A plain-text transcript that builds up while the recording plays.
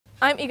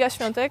I'm Iga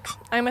Świątek.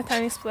 I'm a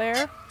tennis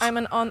player. I'm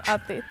an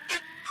on-athlete.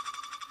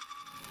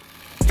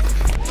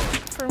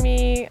 For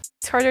me,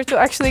 it's harder to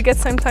actually get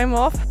some time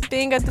off.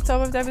 Being at the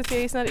top of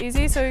WTA is not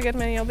easy, so you get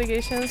many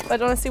obligations.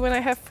 But honestly, when I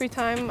have free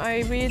time,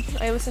 I read,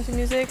 I listen to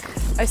music.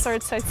 I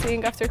started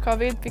sightseeing after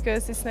COVID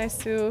because it's nice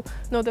to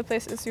know the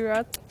places you're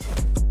at.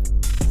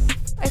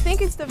 I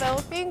think it's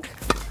developing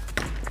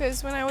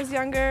because when I was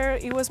younger,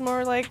 it was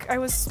more like I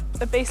was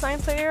a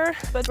baseline player,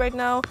 but right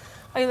now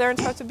I learned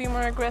how to be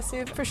more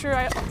aggressive. For sure,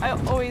 I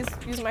always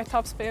use my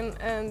topspin,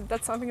 and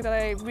that's something that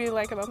I really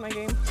like about my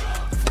game.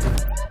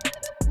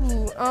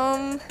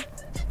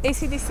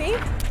 AC/DC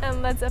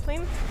and Led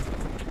Zeppelin.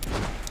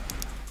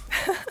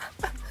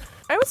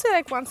 I would say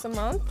like once a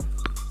month.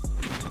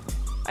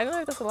 I don't know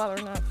if that's a lot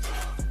or not.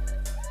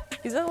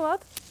 Is that a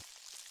lot?